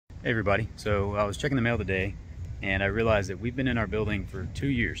Hey everybody, so I was checking the mail today and I realized that we've been in our building for 2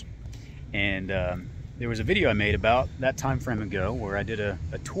 years, and there was a video I made about that time frame ago where I did a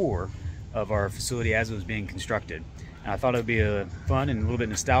tour of our facility as it was being constructed, and I thought it would be fun and a little bit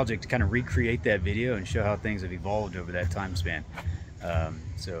nostalgic to kind of recreate that video and show how things have evolved over that time span.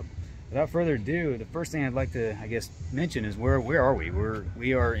 So without further ado, the first thing I'd like to mention is where are we?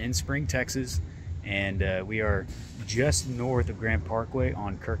 We are in Spring, Texas, and we are just north of Grand Parkway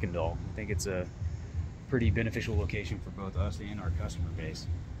on Kirkendall. I think it's a pretty beneficial location for both us and our customer base.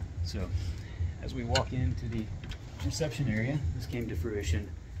 So as we walk into the reception area, this came to fruition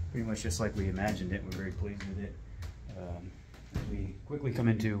pretty much just like we imagined it. We're very pleased with it. As we quickly come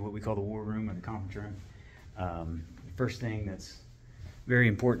into what we call the war room or the conference room, the first thing that's very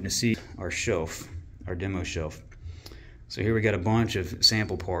important to see, our shelf, our demo shelf. So here we got a bunch of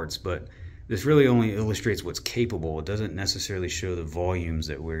sample parts, but this really only illustrates what's capable. It doesn't necessarily show the volumes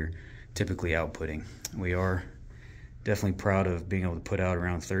that we're typically outputting. We are definitely proud of being able to put out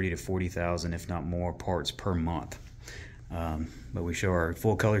around 30 to 40,000, if not more, parts per month. But we show our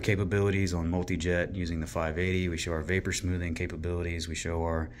full color capabilities on Multijet using the 580. We show our vapor smoothing capabilities. We show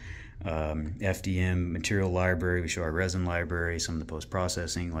our FDM material library. We show our resin library, some of the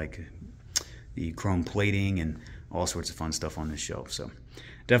post-processing like the chrome plating and all sorts of fun stuff on this shelf. So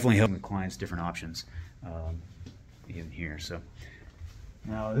definitely helping the clients different options in here. So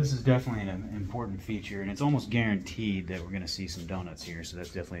now this is definitely an important feature, and it's almost guaranteed that we're going to see some donuts here. So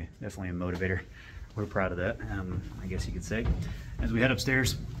that's definitely a motivator. We're proud of that, I guess you could say. As we head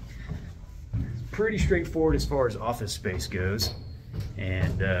upstairs, it's pretty straightforward as far as office space goes,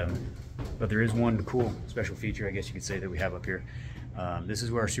 and but there is one cool special feature, I guess you could say, that we have up here. This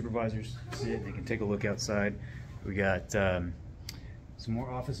is where our supervisors sit. They can take a look outside. We got some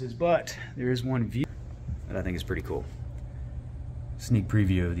more offices, but there is one view that I think is pretty cool. Sneak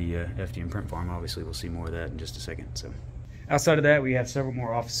preview of the FDM print farm. Obviously we'll see more of that in just a second. So outside of that, we have several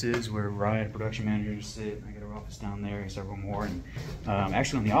more offices where Ryan, production managers, sit. I got our office down there, several more, and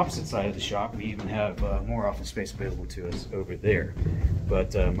actually on the opposite side of the shop we even have more office space available to us over there,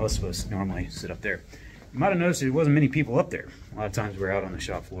 but most of us normally sit up there. You might have noticed there wasn't many people up there. A lot of times we're out on the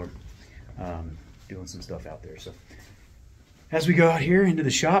shop floor doing some stuff out there. So as we go out here into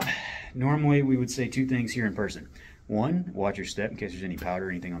the shop, normally we would say two things here in person. One, watch your step in case there's any powder or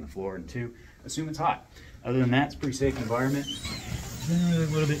anything on the floor, and two, assume it's hot. Other than that, it's a pretty safe environment. A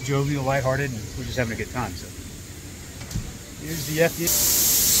little bit jovial, lighthearted, and we're just having a good time. So here's the FDM.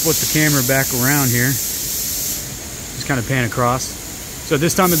 Split the camera back around here. Just kind of pan across. So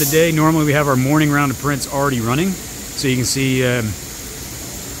this time of the day, normally we have our morning round of prints already running. So you can see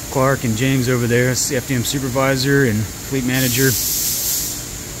Clark and James over there. It's the FDM supervisor and fleet manager.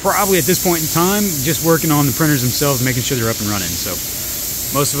 Probably at this point in time, just working on the printers themselves, making sure they're up and running. So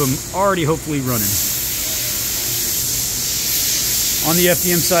most of them already hopefully running. On the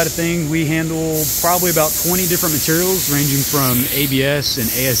FDM side of things, we handle probably about 20 different materials, ranging from ABS and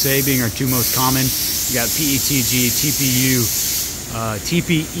ASA being our two most common. You got PETG, TPU,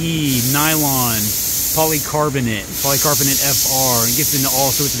 TPE, nylon, polycarbonate FR, and gets into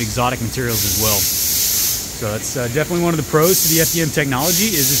all sorts of exotic materials as well. So that's definitely one of the pros to the FDM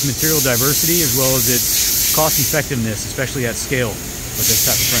technology, is this material diversity as well as its cost effectiveness, especially at scale with this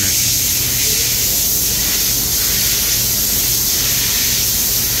type of printer.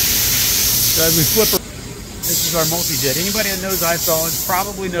 So as we flip, this is our Multijet. Anybody that knows iSolids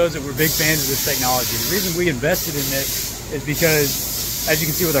probably knows that we're big fans of this technology. The reason we invested in it is because, as you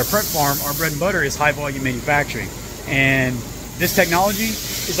can see with our print farm, our bread and butter is high volume manufacturing. And this technology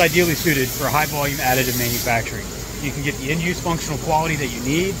is ideally suited for high volume additive manufacturing. You can get the end-use functional quality that you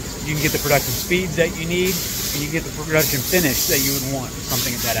need, you can get the production speeds that you need, and you can get the production finish that you would want for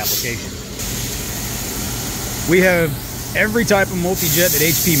something of that application. We have every type of Multijet that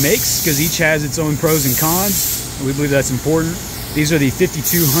HP makes, because each has its own pros and cons, and we believe that's important. These are the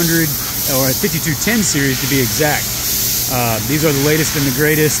 5200 or 5210 series to be exact. These are the latest and the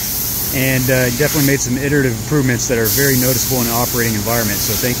greatest, and definitely made some iterative improvements that are very noticeable in an operating environment.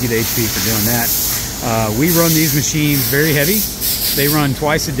 So thank you to HP for doing that. We run these machines very heavy. They run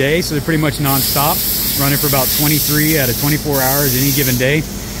twice a day, so they're pretty much non-stop, running for about 23 out of 24 hours any given day.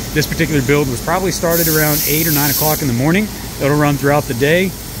 This particular build was probably started around 8 or 9 o'clock in the morning. It'll run throughout the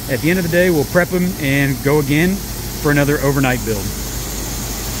day. At the end of the day, we'll prep them and go again for another overnight build.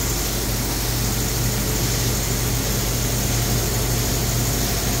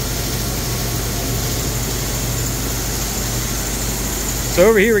 So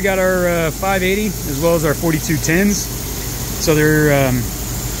over here we got our 580 as well as our 4210s. So they're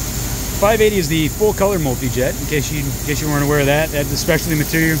 580 is the full color Multijet, in case you weren't aware of that. That's a specialty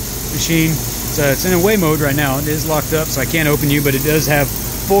material machine. So it's in away mode right now. It is locked up, so I can't open you, but it does have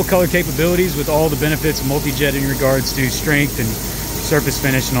full color capabilities with all the benefits of Multijet in regards to strength and surface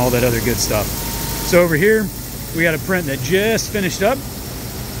finish and all that other good stuff. So over here, we got a print that just finished up.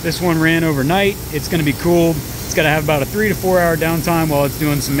 This one ran overnight. It's going to be cooled. It's got to have about a 3 to 4 hour downtime while it's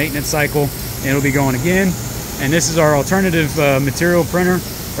doing some maintenance cycle, and it'll be going again. And this is our alternative material printer.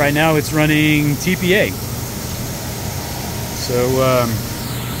 Right now it's running TPA. So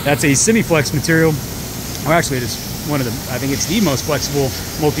that's a semi-flex material. Well, actually it is one of the, I think it's the most flexible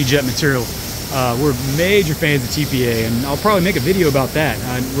Multijet material. We're major fans of TPA, and I'll probably make a video about that.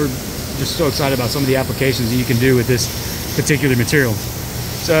 We're just so excited about some of the applications that you can do with this particular material.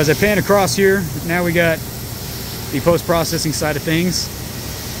 So as I pan across here, now we got the post-processing side of things.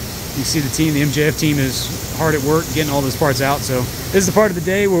 You see the team, the MJF team is hard at work getting all those parts out. So this is the part of the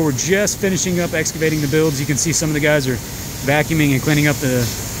day where we're just finishing up excavating the builds. You can see some of the guys are vacuuming and cleaning up the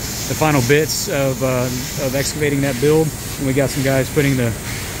final bits of excavating that build. And we got some guys putting the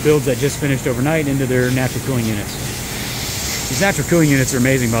builds that just finished overnight into their natural cooling units. These natural cooling units are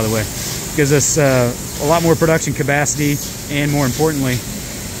amazing, by the way. Gives us a lot more production capacity, and more importantly,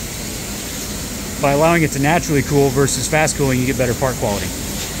 by allowing it to naturally cool versus fast cooling, you get better part quality.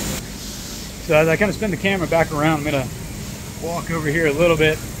 So as I kind of spin the camera back around, I'm going to walk over here a little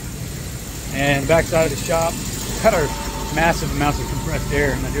bit, and the back side of the shop, got our massive amounts of compressed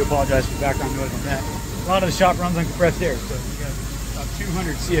air, and I do apologize for the background noise on that. A lot of the shop runs on compressed air, so we got about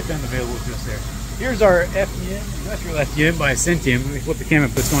 200 CFM available to us there. Here's our FDM, industrial FDM by Centium. Let me flip the camera,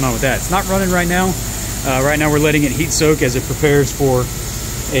 what's going on with that. It's not running right now. Right now we're letting it heat soak as it prepares for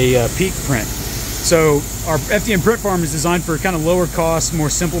a peak print. So our FDM print farm is designed for kind of lower cost, more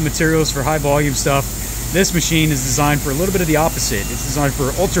simple materials for high volume stuff. This machine is designed for a little bit of the opposite. It's designed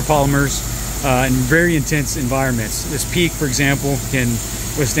for ultra polymers in very intense environments. This peak, for example, can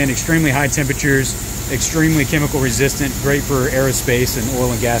withstand extremely high temperatures, extremely chemical resistant, great for aerospace and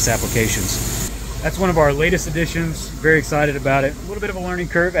oil and gas applications. That's one of our latest additions. Very excited about it. A little bit of a learning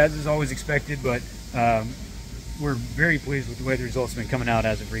curve, as is always expected, but we're very pleased with the way the results have been coming out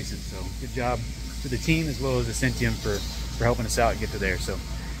as of recent. So good job to the team as well as the Centium for helping us out and get to there. So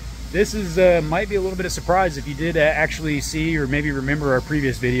this is might be a little bit of surprise if you did actually see or maybe remember our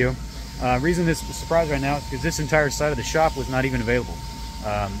previous video. Reason this is a surprise right now is because this entire side of the shop was not even available.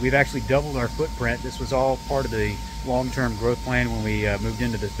 We've actually doubled our footprint. This was all part of the long-term growth plan when we moved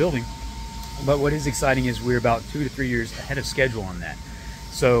into this building. But what is exciting is we're about 2 to 3 years ahead of schedule on that.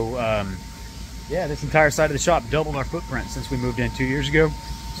 So yeah, this entire side of the shop doubled our footprint since we moved in 2 years ago.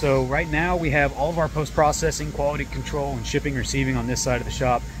 So right now we have all of our post-processing, quality control, and shipping, receiving on this side of the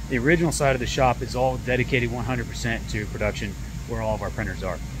shop. The original side of the shop is all dedicated 100% to production, where all of our printers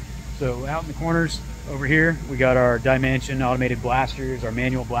are. So out in the corners over here, we got our dimension automated blasters, our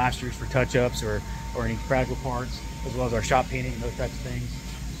manual blasters for touch-ups or any fragile parts, as well as our shop painting and those types of things.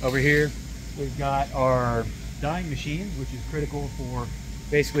 Over here, we've got our dyeing machines, which is critical for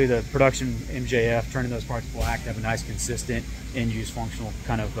basically the production MJF, turning those parts black to have a nice, consistent, end-use functional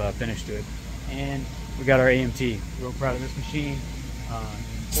kind of finish to it. And we got our AMT. Real proud of this machine,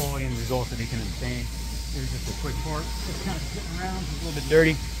 the quality and results that it can obtain. Here's just a quick part. Just kind of sitting around, it's a little bit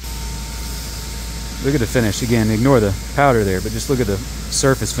dirty. Look at the finish. Again, ignore the powder there, but just look at the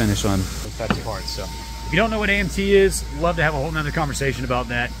surface finish on those types of parts. So if you don't know what AMT is, love to have a whole nother conversation about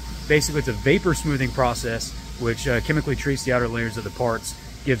that. Basically, it's a vapor smoothing process which chemically treats the outer layers of the parts,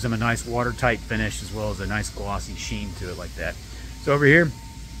 gives them a nice watertight finish as well as a nice glossy sheen to it like that. So over here,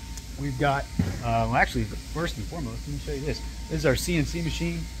 we've got, well actually, first and foremost, let me show you this. This is our CNC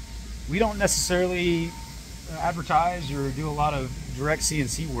machine. We don't necessarily advertise or do a lot of direct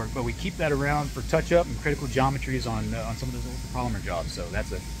CNC work, but we keep that around for touch-up and critical geometries on some of those ultra polymer jobs. So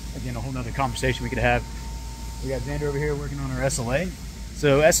that's, again, a whole nother conversation we could have. We got Xander over here working on our SLA.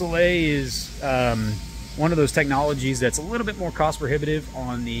 So SLA is one of those technologies that's a little bit more cost prohibitive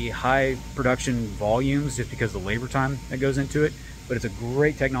on the high production volumes just because of the labor time that goes into it, but it's a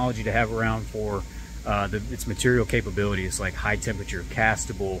great technology to have around for its material capabilities, like high temperature,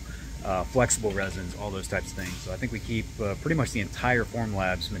 castable, flexible resins, all those types of things. So I think we keep pretty much the entire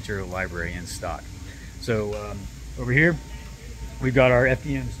Formlabs material library in stock. So over here, we've got our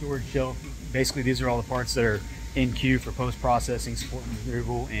FDM storage shelf. Basically, these are all the parts that are in queue for post-processing, support and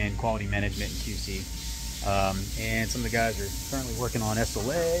removal, and quality management and QC. And some of the guys are currently working on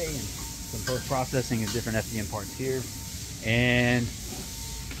SLA and some post-processing of different FDM parts here. And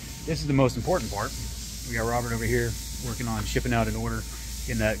this is the most important part. We got Robert over here working on shipping out an order,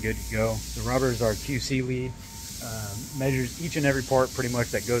 getting that good to go. So Robert is our QC lead. measures each and every part pretty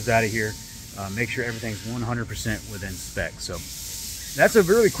much that goes out of here. Make sure everything's 100% within spec. So that's a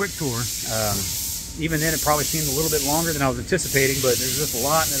really quick tour. Even then, it probably seemed a little bit longer than I was anticipating, but there's just a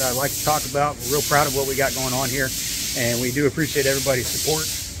lot that I'd like to talk about. We're real proud of what we got going on here, and we do appreciate everybody's support.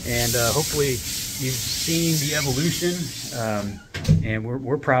 And hopefully you've seen the evolution, and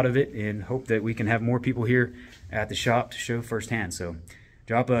we're proud of it, and hope that we can have more people here at the shop to show firsthand. So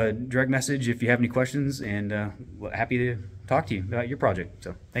drop a direct message if you have any questions, and happy to talk to you about your project.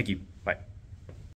 So thank you.